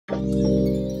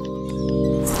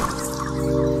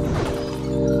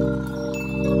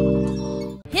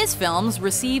His films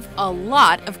receive a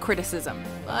lot of criticism,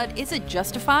 but is it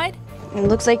justified? It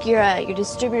looks like your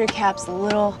distributor cap's a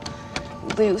little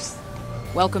loose.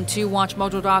 Welcome to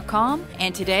WatchMojo.com,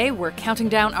 and today we're counting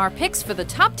down our picks for the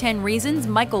top 10 reasons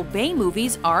Michael Bay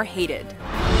movies are hated.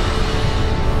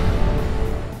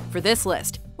 For this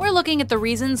list, we're looking at the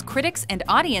reasons critics and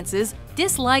audiences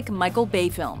dislike Michael Bay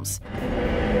films.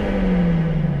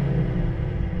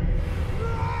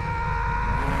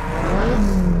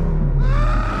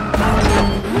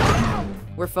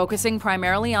 We're focusing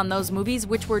primarily on those movies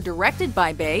which were directed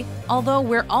by Bay, although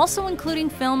we're also including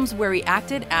films where he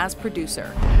acted as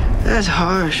producer. That's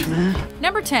harsh, man.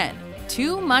 Number 10.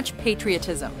 Too much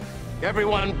patriotism.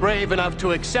 Everyone brave enough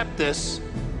to accept this,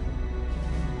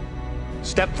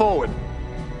 step forward.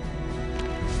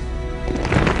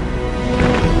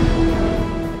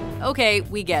 Okay,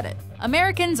 we get it.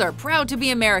 Americans are proud to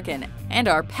be American and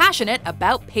are passionate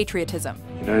about patriotism.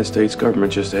 The United States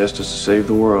government just asked us to save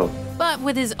the world. But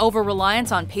with his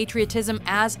over-reliance on patriotism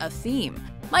as a theme,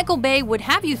 Michael Bay would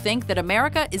have you think that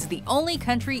America is the only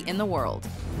country in the world.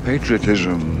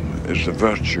 Patriotism is the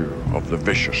virtue of the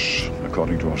vicious,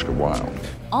 according to Oscar Wilde.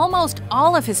 Almost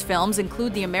all of his films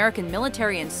include the American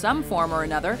military in some form or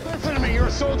another. Listen to me, you're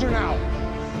a soldier now.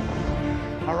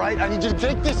 All right, I need you to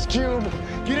take this cube,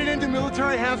 get it into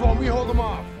military hands while we hold them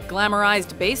off.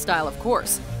 Glamorized Bay style, of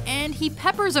course. And he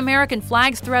peppers American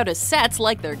flags throughout his sets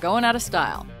like they're going out of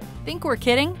style. Think we're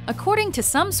kidding? According to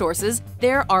some sources,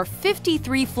 there are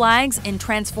 53 flags in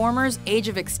Transformers: Age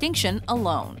of Extinction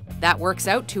alone. That works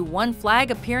out to one flag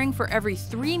appearing for every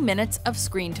 3 minutes of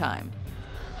screen time.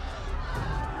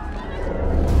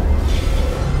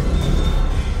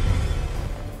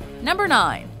 Number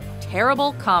 9.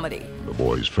 Terrible comedy. The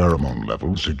boy's pheromone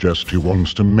level suggests he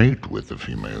wants to mate with the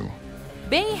female.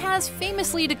 Bay has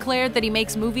famously declared that he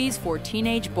makes movies for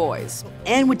teenage boys.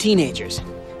 And we're teenagers,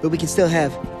 but we can still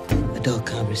have adult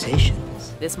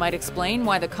conversations. This might explain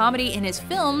why the comedy in his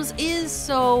films is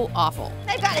so awful.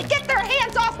 They've got to get their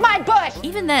hands off my bush!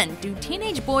 Even then, do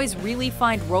teenage boys really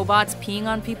find robots peeing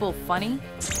on people funny?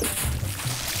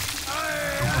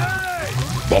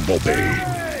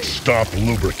 Bumblebee, stop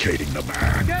lubricating the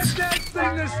man. Get that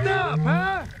thing to stop,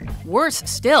 huh? Worse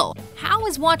still, how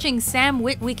is watching Sam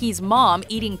Witwicky's mom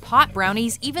eating pot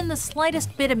brownies even the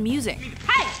slightest bit amusing?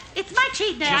 Hey, it's my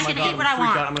cheat day. I can eat what I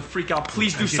want. I'm gonna freak out.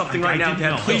 Please do something right now,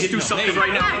 Dad. Please do something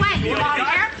right now. Wait, you don't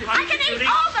care? I can eat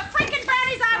all the freaking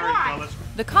brownies I want.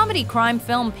 The comedy crime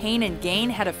film Pain and Gain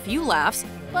had a few laughs,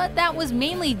 but that was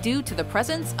mainly due to the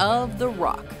presence of The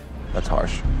Rock. That's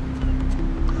harsh.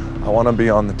 I want to be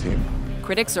on the team.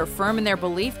 Critics are firm in their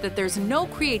belief that there's no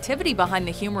creativity behind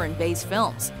the humor in Bay's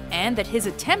films, and that his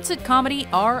attempts at comedy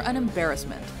are an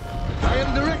embarrassment. I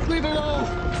am directly below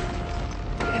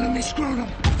the enemy scrotum.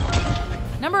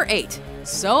 Number 8.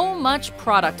 So much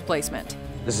product placement.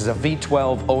 This is a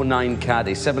V12 09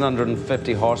 Caddy,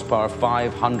 750 horsepower,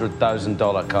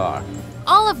 $500,000 car.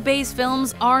 All of Bay's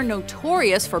films are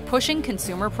notorious for pushing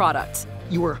consumer products.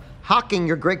 You were hawking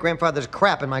your great-grandfather's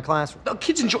crap in my classroom.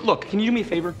 Kids enjoy. Look, can you do me a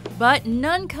favor? But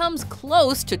none comes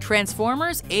close to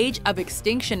Transformers: Age of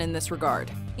Extinction in this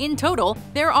regard. In total,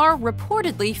 there are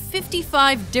reportedly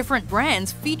 55 different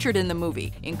brands featured in the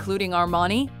movie, including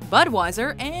Armani,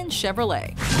 Budweiser, and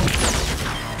Chevrolet.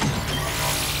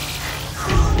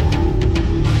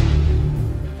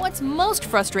 What's most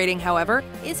frustrating, however,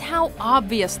 is how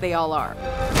obvious they all are.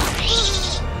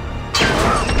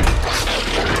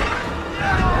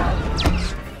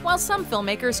 While some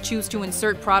filmmakers choose to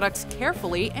insert products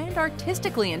carefully and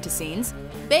artistically into scenes,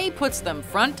 Bay puts them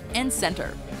front and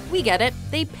center. We get it,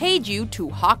 they paid you to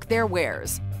hawk their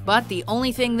wares. But the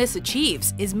only thing this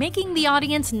achieves is making the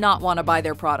audience not want to buy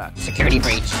their product. Security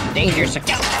breach. Danger.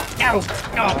 No.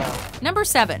 Number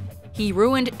 7. He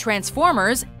ruined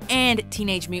Transformers and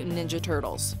Teenage Mutant Ninja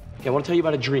Turtles. Okay, I want to tell you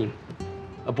about a dream.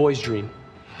 A boy's dream.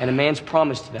 And a man's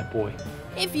promise to that boy.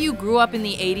 If you grew up in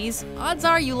the 80s, odds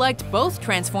are you liked both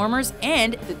Transformers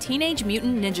and the Teenage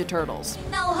Mutant Ninja Turtles.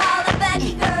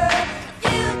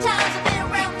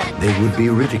 They would be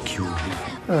ridiculed.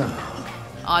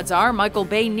 Odds are Michael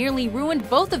Bay nearly ruined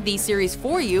both of these series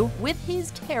for you with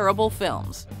his terrible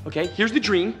films. Okay, here's the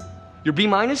dream. Your B-,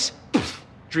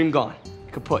 dream gone.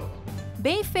 Kaput.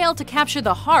 Bay failed to capture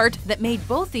the heart that made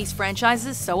both these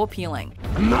franchises so appealing.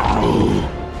 No!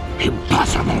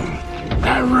 Impossible!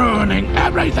 They're ruining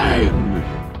everything!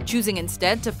 Choosing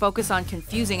instead to focus on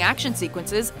confusing action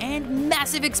sequences and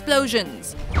massive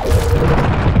explosions.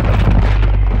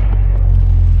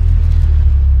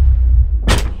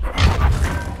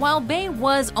 While Bay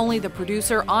was only the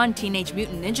producer on Teenage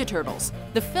Mutant Ninja Turtles,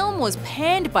 the film was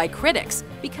panned by critics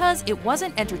because it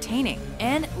wasn't entertaining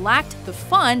and lacked the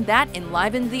fun that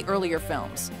enlivened the earlier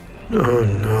films. Oh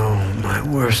no, my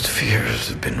worst fears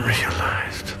have been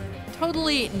realized.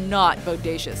 Totally not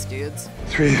bodacious, dudes.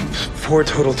 4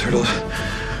 total turtles.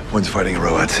 One's fighting a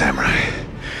robot samurai.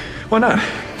 Why not?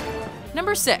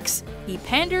 Number 6. He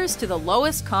panders to the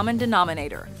lowest common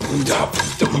denominator.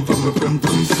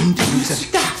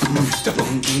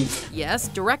 Yes,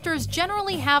 directors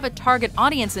generally have a target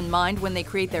audience in mind when they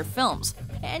create their films.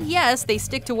 And yes, they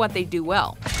stick to what they do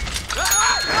well.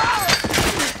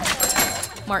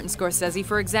 Martin Scorsese,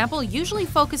 for example, usually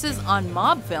focuses on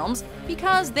mob films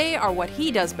because they are what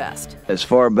he does best. As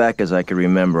far back as I can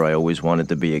remember, I always wanted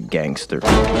to be a gangster.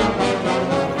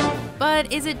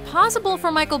 But is it possible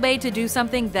for Michael Bay to do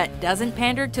something that doesn't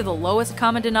pander to the lowest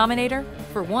common denominator?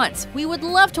 For once, we would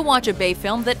love to watch a Bay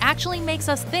film that actually makes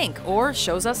us think or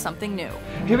shows us something new.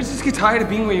 You ever just get tired of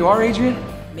being where you are, Adrian?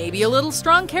 Maybe a little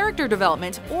strong character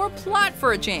development or plot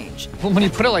for a change. Well, when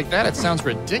you put it like that, it sounds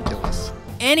ridiculous.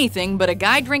 Anything but a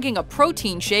guy drinking a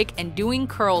protein shake and doing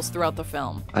curls throughout the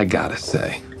film. I gotta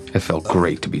say, it felt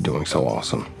great to be doing so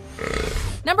awesome.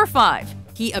 Number 5.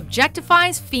 He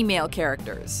objectifies female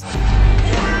characters.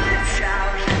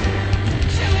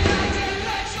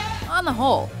 On the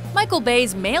whole, Michael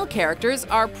Bay's male characters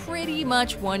are pretty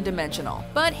much one-dimensional,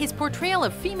 but his portrayal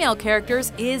of female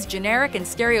characters is generic and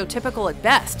stereotypical at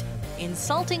best,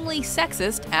 insultingly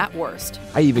sexist at worst.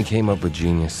 I even came up with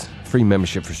genius. Free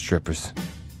membership for strippers.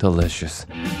 Delicious.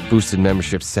 Boosted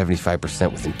membership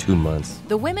 75% within 2 months.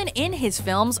 The women in his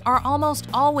films are almost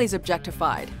always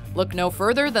objectified. Look no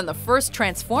further than the first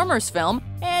Transformers film,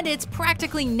 and it's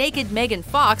practically naked Megan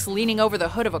Fox leaning over the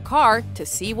hood of a car to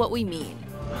see what we mean.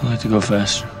 I like to go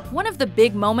faster. One of the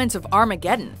big moments of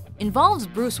Armageddon involves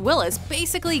Bruce Willis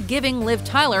basically giving Liv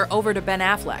Tyler over to Ben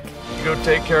Affleck. You go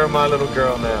take care of my little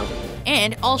girl now.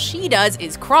 And all she does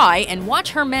is cry and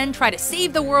watch her men try to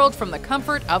save the world from the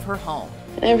comfort of her home.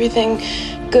 And everything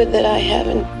good that I have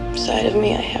inside of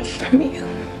me, I have from you.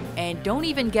 And don't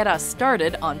even get us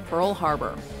started on Pearl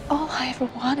Harbor. All I ever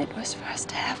wanted was for us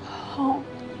to have a home,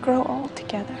 grow old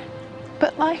together.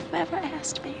 But life never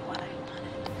asked me what I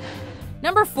wanted.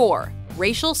 Number 4.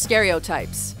 Racial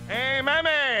stereotypes. Hey,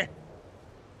 mammy!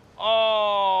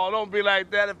 Oh, don't be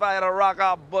like that. If I had a rock,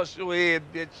 I'll bust your head,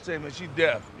 bitch. Say, man, she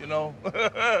deaf, you know?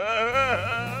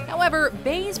 However,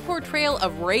 Bay's portrayal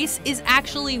of race is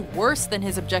actually worse than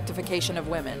his objectification of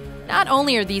women. Not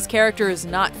only are these characters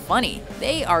not funny,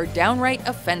 they are downright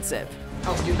offensive.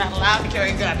 Oh, you're not allowed to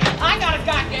carry a gun. I got a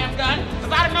goddamn gun.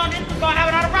 If I'd have known this was gonna have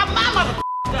another problem, my mother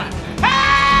gun.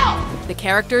 Help! The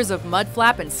characters of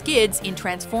Mudflap and Skids in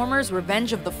Transformers: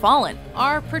 Revenge of the Fallen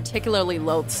are particularly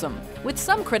loathsome, with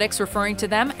some critics referring to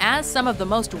them as some of the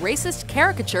most racist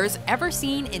caricatures ever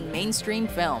seen in mainstream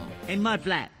film. Hey,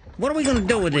 Mudflap, what are we gonna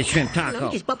do with this shrimp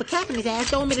taco? Just bump a cap in his ass,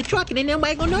 throw him in the truck, and then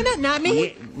nobody gonna know nothing, not me.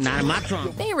 Yeah, not in my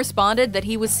trunk. They responded that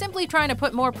he was simply trying to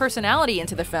put more personality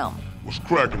into the film. What's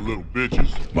cracking, little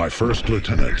bitches? My first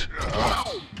lieutenant.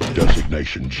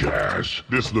 Designation Jazz.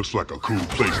 This looks like a cool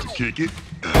place to kick it.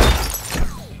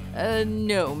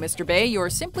 No, Mr. Bay,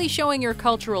 you're simply showing your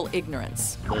cultural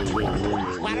ignorance.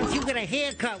 Why don't you get a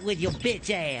haircut with your bitch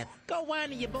ass? Go whine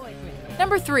to your boyfriend.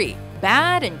 Number 3.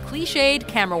 Bad and cliched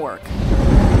camera work.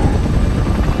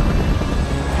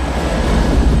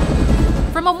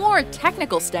 From a more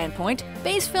technical standpoint,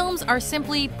 Bay's films are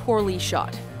simply poorly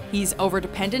shot. He's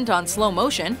overdependent on slow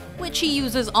motion, which he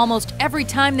uses almost every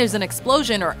time there's an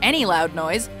explosion or any loud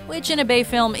noise, which in a Bay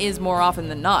film is more often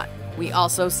than not. We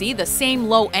also see the same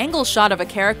low-angle shot of a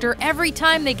character every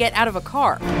time they get out of a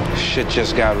car. Shit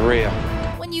just got real.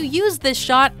 When you use this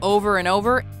shot over and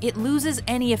over, it loses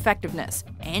any effectiveness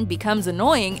and becomes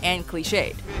annoying and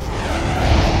cliched.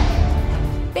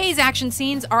 Bay's action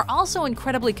scenes are also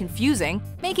incredibly confusing,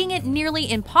 making it nearly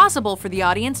impossible for the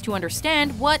audience to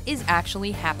understand what is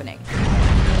actually happening.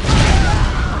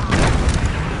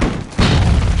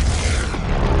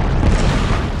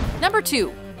 Number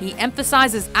 2. He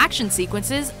emphasizes action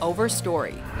sequences over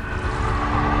story.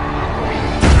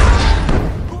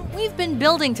 We've been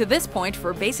building to this point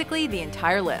for basically the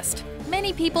entire list.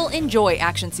 Many people enjoy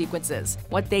action sequences.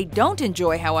 What they don't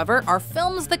enjoy, however, are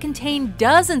films that contain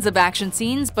dozens of action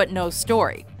scenes but no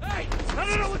story. Hey, I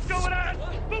don't know what's going on,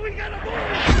 but we gotta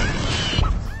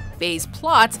move! Bay's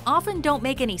plots often don't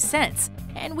make any sense,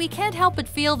 and we can't help but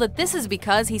feel that this is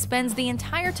because he spends the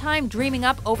entire time dreaming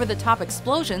up over-the-top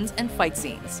explosions and fight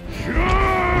scenes.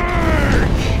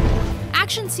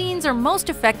 Action scenes are most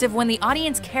effective when the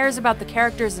audience cares about the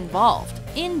characters involved.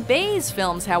 In Bay's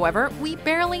films, however, we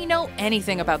barely know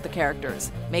anything about the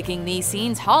characters, making these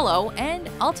scenes hollow and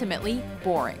ultimately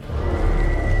boring.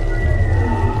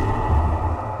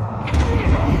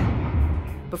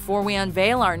 Before we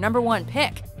unveil our #1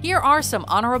 pick, here are some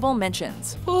honorable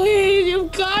mentions. Please,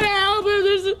 you've gotta help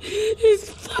him. He's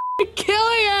fucking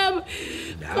killing him.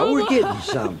 Now we're getting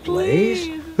someplace.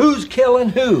 Who's killing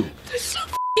who? There's some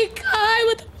fucking guy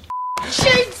with the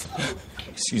shades.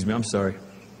 Excuse me, I'm sorry.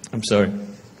 I'm sorry.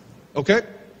 Okay.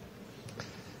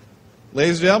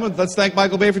 Ladies and gentlemen, let's thank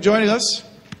Michael Bay for joining us.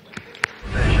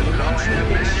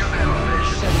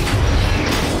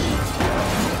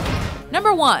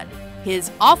 Number 1.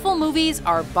 His awful movies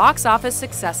are box office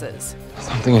successes.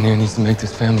 Something in here needs to make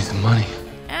this family some money.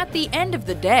 At the end of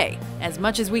the day, as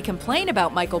much as we complain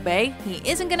about Michael Bay, he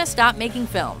isn't going to stop making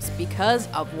films because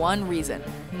of one reason: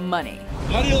 money.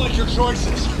 How do you like your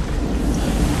choices?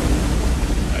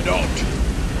 I don't.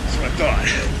 That's what I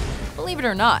thought. Believe it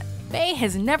or not, Bay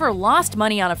has never lost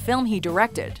money on a film he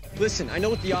directed. Listen, I know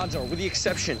what the odds are, with the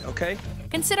exception, okay?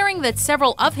 Considering that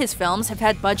several of his films have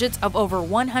had budgets of over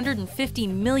 $150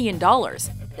 million,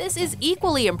 this is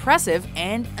equally impressive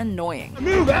and annoying.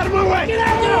 Move out of my way! Get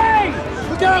out of the way!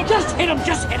 Girl, just hit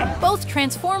him! Both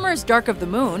Transformers Dark of the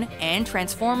Moon and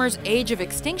Transformers Age of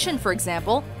Extinction, for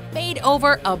example, made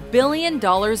over $1 billion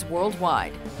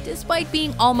worldwide, despite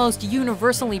being almost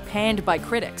universally panned by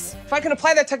critics. If I can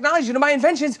apply that technology to my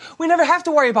inventions, we never have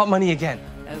to worry about money again.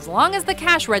 As long as the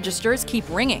cash registers keep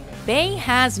ringing, Bay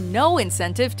has no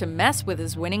incentive to mess with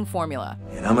his winning formula.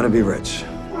 And I'm gonna be rich.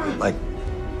 Like,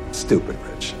 stupid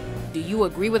rich. Do you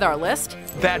agree with our list?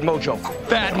 Bad mojo.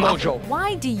 Bad mojo.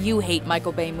 Why do you hate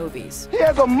Michael Bay movies? He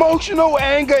has emotional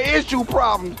anger issue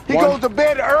problems. He goes to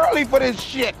bed early for this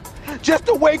shit. Just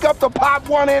to wake up to pop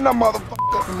one in a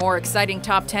motherfucker. For more exciting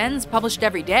top 10s published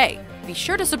every day, be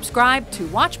sure to subscribe to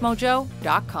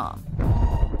WatchMojo.com.